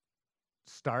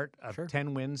start of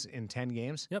 10 wins in 10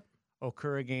 games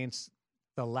occur against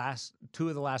the last 2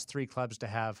 of the last 3 clubs to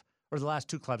have, or the last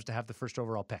 2 clubs to have the first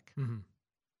overall pick.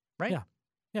 Right?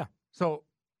 Yeah. So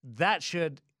that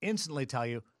should instantly tell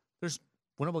you there's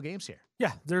winnable games here.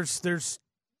 Yeah, there's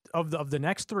of the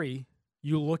next 3,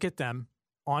 you look at them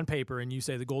on paper and you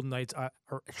say the Golden Knights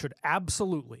should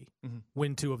absolutely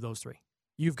win 2 of those 3.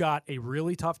 You've got a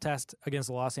really tough test against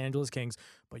the Los Angeles Kings,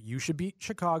 but you should beat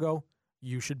Chicago.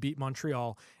 You should beat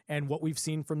Montreal. And what we've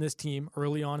seen from this team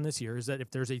early on in this year is that if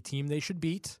there's a team they should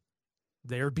beat,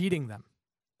 they're beating them.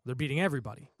 They're beating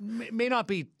everybody. May not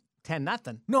be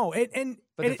 10-0. No, but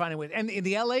they're finding ways. And in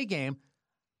the LA game,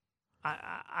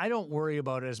 I don't worry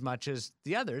about it as much as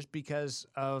the others because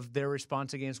of their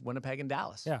response against Winnipeg and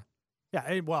Dallas. Yeah.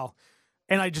 Well,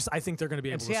 and I think they're going to be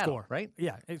able to Seattle, score. Right?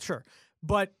 Yeah, sure.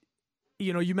 But,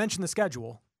 you mentioned the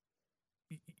schedule.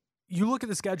 You look at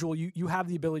the schedule, you have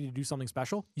the ability to do something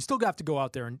special. You still have to go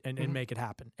out there and make it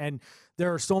happen. And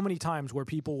there are so many times where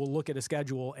people will look at a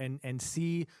schedule and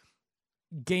see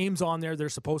games on there they're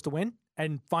supposed to win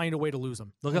and find a way to lose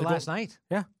them. Look at last night.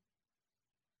 Yeah.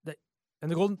 And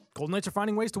the Golden Knights are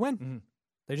finding ways to win.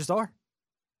 They just are.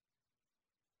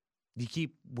 You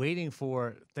keep waiting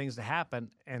for things to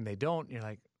happen, and they don't. You're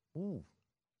like, ooh,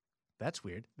 that's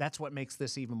weird. That's what makes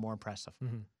this even more impressive,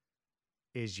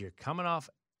 is you're coming off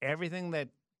everything that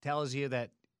tells you that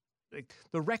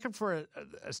the record for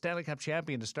a Stanley Cup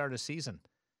champion to start a season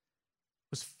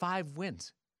was 5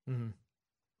 wins.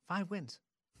 5 wins.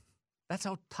 That's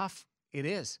how tough it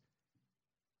is.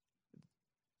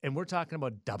 And we're talking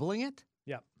about doubling it?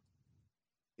 Yep.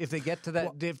 If they get to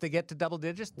that, if they get to double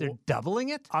digits, they're doubling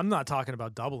it? I'm not talking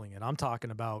about doubling it. I'm talking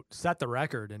about set the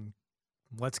record and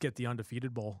let's get the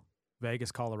undefeated bowl.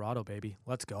 Vegas, Colorado, baby.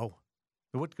 Let's go.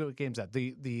 What game's that?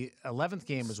 The 11th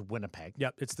game is Winnipeg.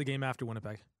 Yep, it's the game after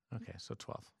Winnipeg. Okay, so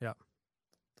 12. Yep.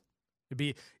 It'd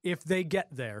be, if they get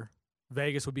there,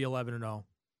 Vegas would be 11-0.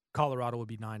 Colorado would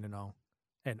be 9-0.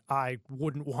 And I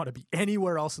wouldn't want to be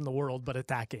anywhere else in the world but at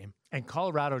that game. And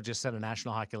Colorado just set a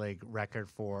National Hockey League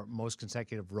record for most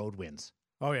consecutive road wins.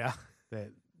 Oh, yeah.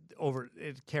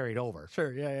 It carried over.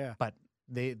 Sure, yeah. But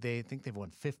they think they've won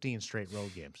 15 straight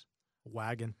road games.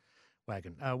 Wagon.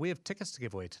 We have tickets to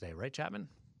give away today, right, Chapman?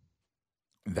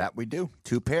 That we do.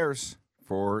 2 pairs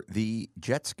for the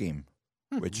Jets game,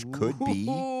 which could be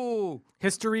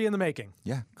history in the making.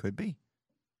 Yeah, could be.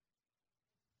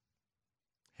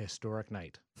 Historic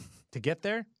night. To get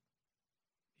there,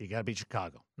 you got to beat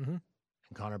Chicago and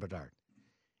Connor Bedard.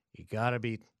 You got to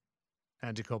beat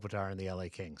Andy Kopitar and the LA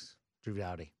Kings. Drew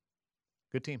Doughty.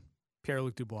 Good team.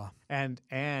 Pierre-Luc Dubois. And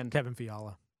Kevin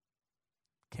Fiala.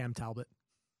 Cam Talbot.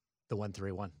 The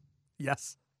 131.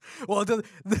 Yes. Well,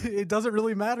 it doesn't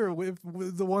really matter with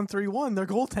the 1-3-1. Their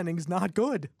goaltending's not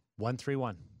good.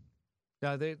 1-3-1.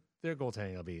 No, their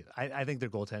goaltending will be. I think their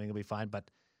goaltending will be fine. But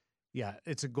yeah,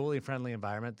 it's a goalie-friendly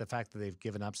environment. The fact that they've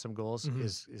given up some goals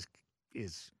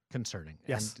is concerning.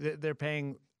 Yes, and they're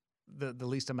paying the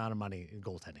least amount of money in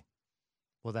goaltending.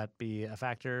 Will that be a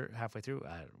factor halfway through?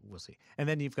 We'll see. And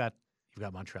then you've got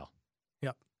Montreal.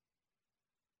 Yep.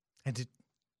 And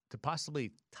to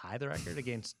possibly tie the record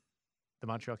against the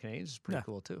Montreal Canadiens is pretty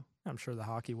cool too. I'm sure the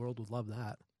hockey world would love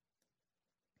that.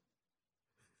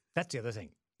 That's the other thing.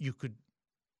 You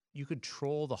could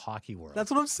troll the hockey world. That's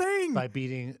what I'm saying. By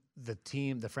beating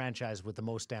the franchise with the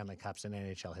most Stanley Cups in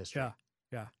NHL history.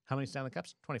 Yeah. How many Stanley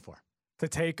Cups? 24. To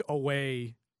take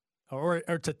away or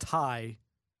to tie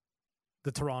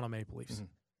the Toronto Maple Leafs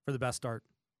for the best start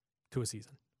to a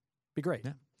season. Be great.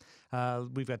 Yeah.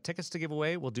 We've got tickets to give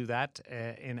away. We'll do that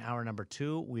in hour number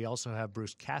 2. We also have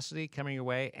Bruce Cassidy coming your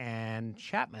way, and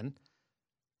Chapman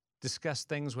discussed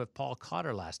things with Paul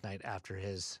Cotter last night after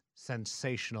his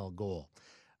sensational goal.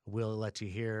 We'll let you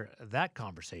hear that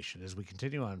conversation as we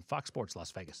continue on Fox Sports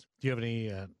Las Vegas. Do you have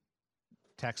any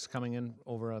texts coming in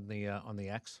over on the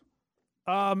X?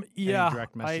 Yeah. Any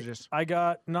direct messages? I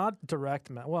got not direct.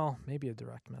 Well, maybe a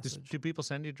direct message. Do people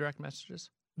send you direct messages?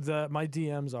 My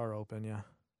DMs are open. Yeah.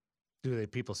 Do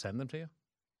people send them to you?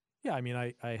 Yeah. I mean,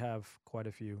 I have quite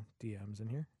a few DMs in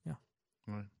here. Yeah.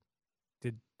 All right.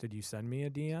 Did you send me a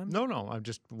DM? No. I'm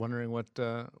just wondering what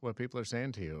people are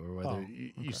saying to you, or whether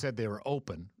you said they were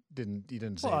open. You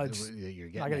didn't say you're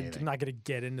getting anything. I'm not gonna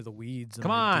get into the weeds.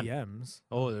 Come on, DMs.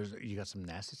 Oh, you got some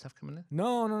nasty stuff coming in?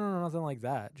 No, nothing like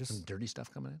that. Just some dirty stuff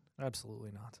coming in?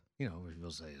 Absolutely not. You know, people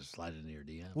say slide into your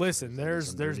DM. Listen,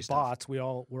 there's bots. We're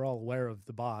all aware of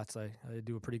the bots. I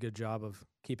do a pretty good job of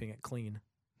keeping it clean.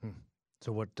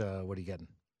 So what are you getting?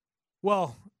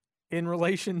 Well, in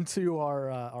relation to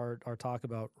our talk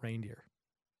about Reindeer,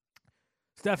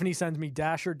 Stephanie sends me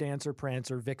Dasher, Dancer,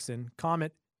 Prancer, Vixen,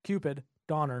 Comet, Cupid,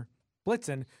 Donner,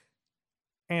 Blitzen,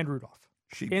 and Rudolph.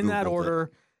 In that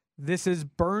order, this is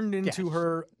burned into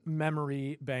her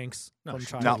memory banks from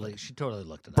childhood. She totally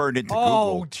looked at it. Burned into Google.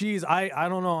 Oh, geez. I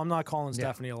don't know. I'm not calling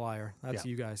Stephanie a liar. That's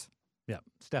you guys. Yeah.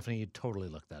 Stephanie, you totally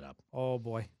looked that up. Oh,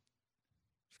 boy.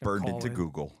 Burned into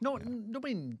Google. No,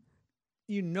 nobody...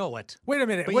 You know it. Wait a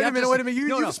minute.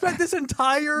 You spent this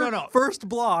entire first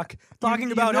block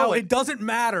talking about how it doesn't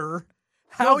matter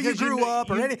how you grew up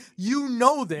or anything. You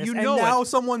know this. And now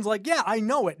someone's like, yeah, I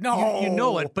know it. No. You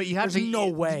know it, but you have There's no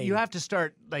way. You have to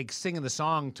start like singing the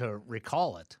song to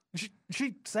recall it.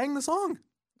 She sang the song.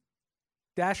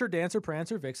 Dasher, Dancer,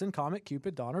 Prancer, Vixen, Comet,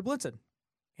 Cupid, Donner, Blitzen,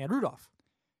 and Rudolph.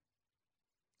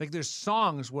 Like there's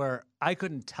songs where I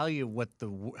couldn't tell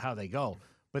you how they go.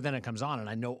 But then it comes on, and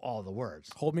I know all the words.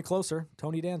 Hold Me Closer,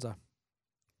 Tony Danza.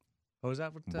 Oh, is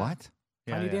that what?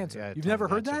 Tony Danza. Yeah, You've never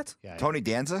heard that? Yeah, Tony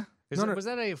Danza? Was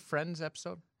that a Friends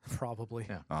episode? Probably.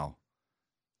 Yeah. Oh.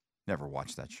 Never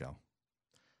watched that show.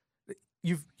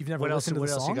 You've never listened to the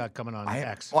song? What else you got coming on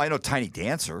X? Well, I know Tiny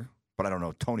Dancer, but I don't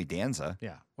know Tony Danza.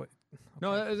 Yeah. What? Okay.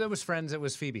 No, it was Friends. It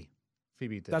was Phoebe.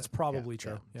 Phoebe did That's probably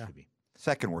true. Yeah. Phoebe.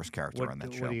 Second worst character on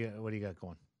that show. What do you got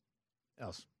going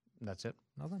else? That's it.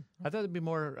 Nothing. I thought it'd be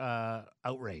more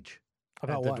outrage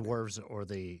about the dwarves or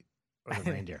the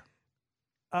reindeer.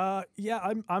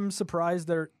 Yeah, I'm surprised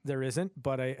there isn't,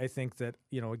 but I think that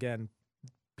again,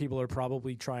 people are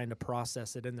probably trying to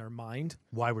process it in their mind.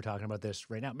 Why we're talking about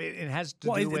this right now? It has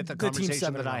to do with a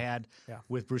conversation that I had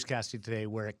with Bruce Cassidy today,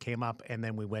 where it came up, and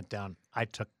then we went down. I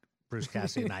took Bruce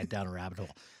Cassidy and I down a rabbit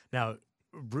hole. Now,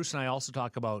 Bruce and I also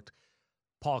talk about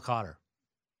Paul Cotter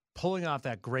pulling off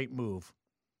that great move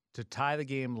to tie the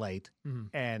game late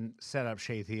and set up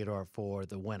Shea Theodore for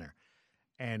the winner.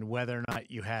 And whether or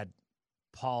not you had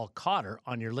Paul Cotter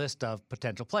on your list of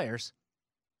potential players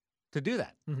to do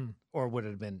that. Or would it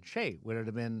have been Shea? Would it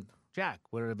have been Jack?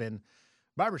 Would it have been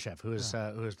Barbashev, who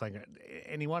was playing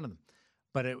any one of them?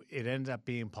 But it ends up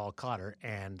being Paul Cotter,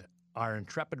 and our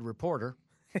intrepid reporter,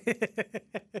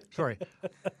 the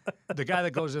guy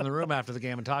that goes in the room after the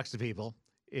game and talks to people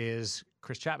is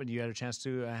Chris Chapman. You had a chance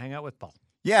to hang out with Paul.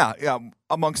 Yeah,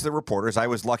 amongst the reporters. I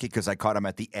was lucky because I caught him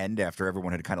at the end after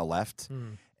everyone had kind of left.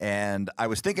 And I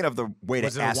was thinking of the way to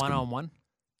ask him. Was it a one-on-one?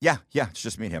 Yeah, it's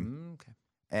just me and him. Okay.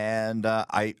 And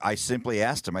I simply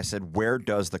asked him, I said, where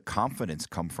does the confidence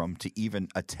come from to even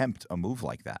attempt a move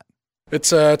like that?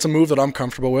 It's a move that I'm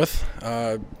comfortable with.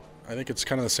 I think it's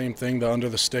kind of the same thing, the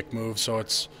under-the-stick move. So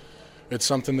it's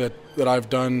something that I've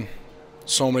done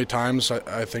so many times.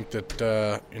 I think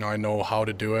that, I know how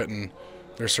to do it, and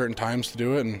there's certain times to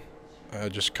do it,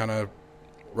 and just kind of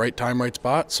right time, right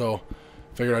spot. So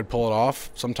figured I'd pull it off.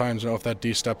 Sometimes, if that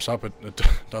D steps up, it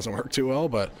doesn't work too well.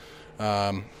 But,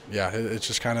 it's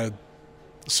just kind of,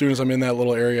 as soon as I'm in that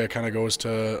little area, it kind of goes to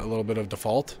a little bit of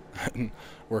default and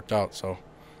worked out. So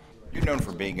You're known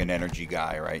for being an energy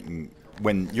guy, right? And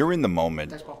when you're in the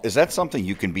moment, is that something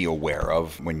you can be aware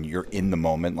of when you're in the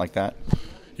moment like that?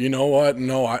 You know what?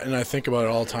 No, and I think about it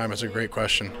all the time. It's a great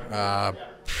question.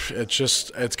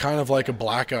 It's kind of like a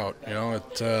blackout.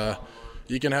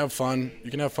 You can have fun.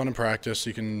 You can have fun in practice.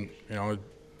 You can, at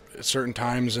certain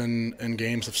times in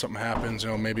games, if something happens,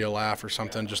 maybe a laugh or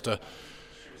something, just to,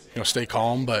 stay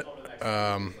calm. But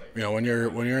when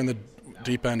you're in the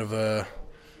deep end of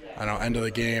end of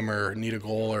the game or need a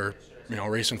goal or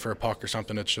racing for a puck or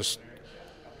something, it's just,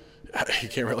 you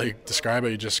can't really describe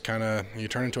it. You just you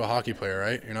turn into a hockey player,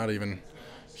 right? You're not even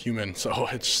human. So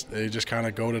you just kind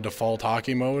of go to default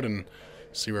hockey mode and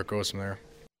see where it goes from there.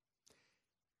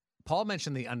 Paul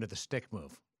mentioned the under the stick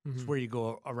move. Mm-hmm. It's where you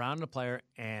go around the player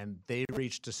and they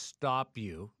reach to stop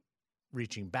you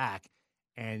reaching back,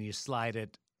 and you slide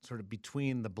it sort of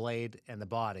between the blade and the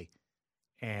body,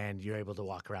 and you're able to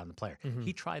walk around the player. Mm-hmm.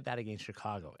 He tried that against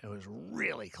Chicago, and it was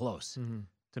really close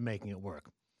to making it work.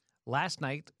 Last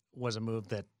night was a move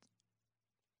that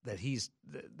was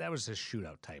a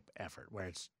shootout type effort where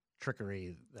it's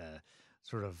trickery,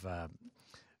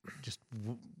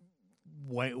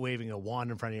 waving a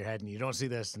wand in front of your head and you don't see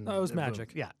this. And it was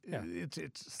magic. Yeah.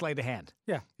 It's sleight of hand.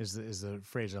 Yeah, is the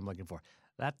phrase I'm looking for.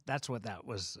 That's what that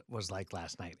was like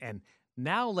last night. And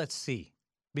now let's see,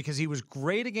 because he was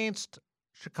great against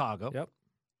Chicago. Yep.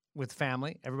 With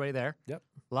family, everybody there. Yep.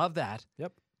 Love that.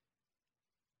 Yep.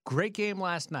 Great game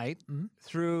last night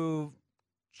through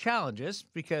challenges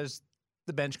because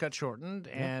the bench got shortened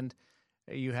and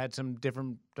you had some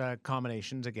different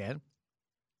combinations again.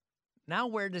 Now,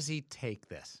 where does he take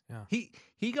this? Yeah.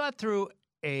 He got through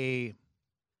a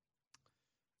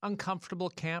uncomfortable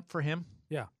camp for him.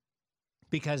 Yeah.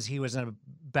 Because he was in a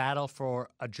battle for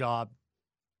a job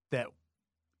that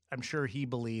I'm sure he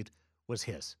believed was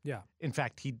his. Yeah. In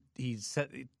fact, he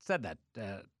said that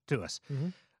to us,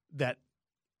 that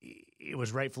it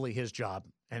was rightfully his job,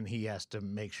 and he has to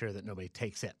make sure that nobody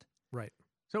takes it. Right.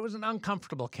 So it was an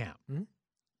uncomfortable camp. Mm-hmm.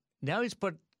 Now he's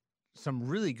put some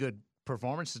really good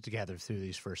performances together through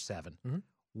these first 7. Mm-hmm.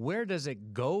 Where does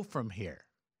it go from here?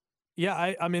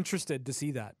 Yeah, I'm interested to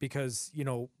see that because,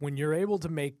 when you're able to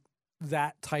make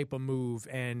that type of move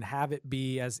and have it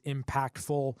be as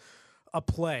impactful a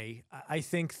play, I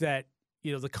think that,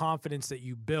 the confidence that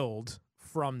you build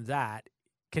from that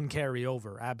can carry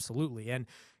over. Absolutely. And,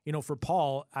 for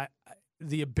Paul,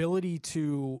 the ability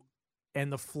to,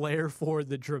 and the flair for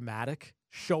the dramatic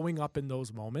showing up in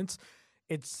those moments,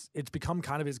 it's become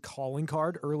kind of his calling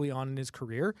card early on in his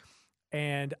career.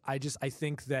 And I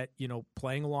think that,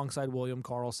 playing alongside William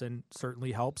Karlsson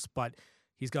certainly helps, but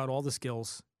he's got all the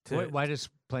skills. Why does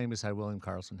playing beside William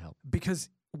Karlsson help? Because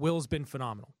Will's been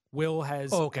phenomenal. Will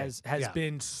has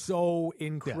been so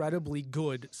incredibly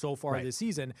good so far this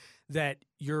season that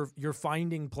you're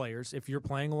finding players. If you're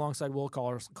playing alongside Will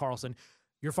Karlsson,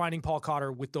 you're finding Paul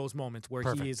Cotter with those moments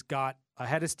where he has got a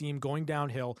head of steam going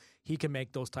downhill. He can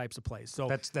make those types of plays. So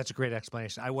that's a great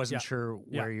explanation. I wasn't sure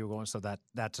where you were going, so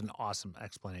that's an awesome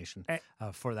explanation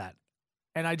for that.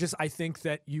 And I think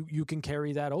that you can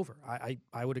carry that over.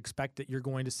 I would expect that you're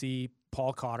going to see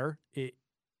Paul Cotter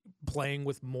playing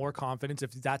with more confidence,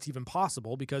 if that's even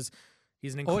possible, because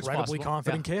he's an incredibly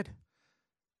confident kid.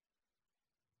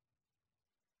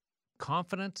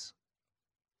 Confidence,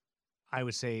 I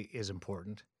would say, is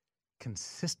important.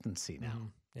 Consistency now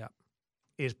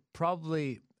is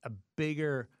probably a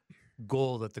bigger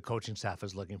goal that the coaching staff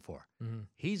is looking for. Mm-hmm.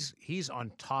 He's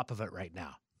on top of it right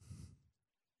now.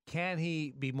 Can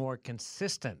he be more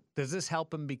consistent? Does this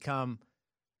help him become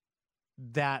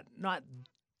that, not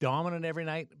dominant every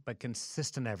night, but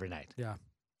consistent every night? Yeah.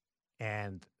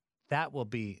 And that will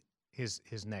be his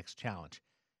next challenge.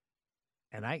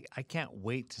 And I can't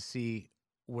wait to see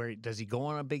does he go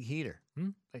on a big heater?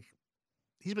 Like,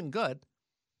 he's been good,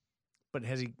 but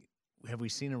have we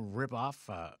seen him rip off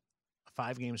a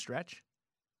 5-game stretch?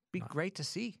 Be great to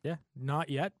see. Yeah, not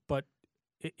yet, but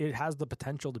it has the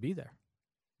potential to be there.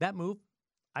 That move,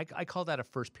 I call that a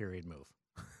first period move.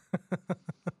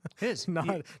 It is.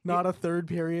 Not a third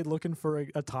period looking for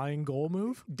a tying goal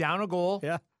move. Down a goal.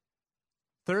 Yeah.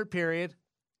 Third period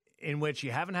in which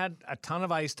you haven't had a ton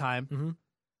of ice time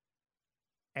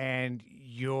and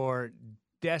you're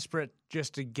desperate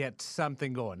just to get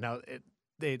something going. Now,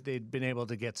 they'd been able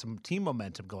to get some team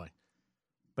momentum going.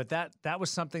 But that was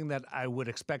something that I would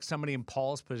expect somebody in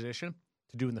Paul's position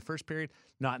to do in the first period,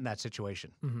 not in that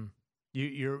situation. Mm-hmm.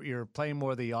 You're playing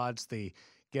more the odds, the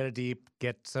get it deep,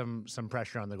 get some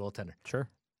pressure on the goaltender. Sure.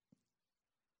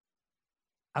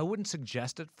 I wouldn't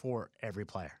suggest it for every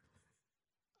player.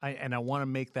 I want to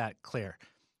make that clear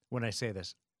when I say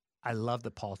this. I love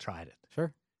that Paul tried it.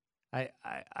 Sure.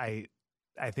 I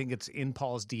think it's in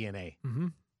Paul's DNA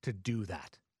to do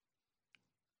that.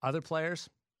 Other players,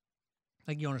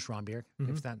 like Jonas Reindeer,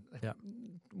 if that,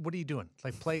 what are you doing?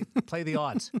 Like play the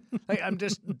odds. Like I'm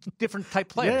just different type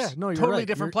players. Yeah, no, you're totally right.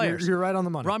 different players. You're right on the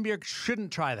money. Reindeer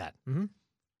shouldn't try that.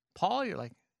 Paul, you're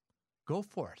like, go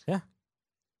for it. Yeah.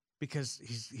 Because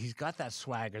he's got that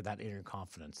swagger, that inner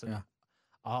confidence. And Yeah.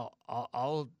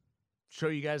 I'll show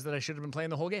you guys that I should have been playing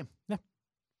the whole game. Yeah.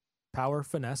 Power,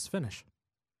 finesse, finish.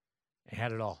 He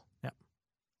had it all. Yeah.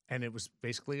 And it was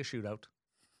basically a shootout,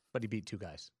 but he beat two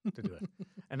guys to do it.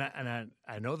 and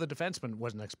I know the defenseman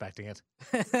wasn't expecting it.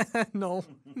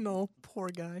 No, poor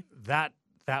guy. That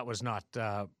was not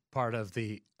part of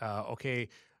the okay.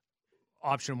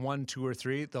 Option 1, 2, or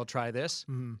 3, they'll try this.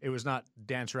 It was not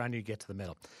dance around you, get to the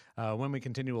middle. When we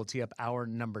continue, we'll tee up hour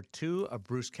number 2 of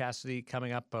Bruce Cassidy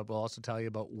coming up. We'll also tell you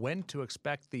about when to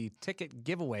expect the ticket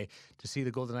giveaway to see the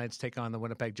Golden Knights take on the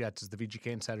Winnipeg Jets as the VGK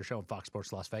Insider Show on Fox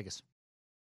Sports Las Vegas.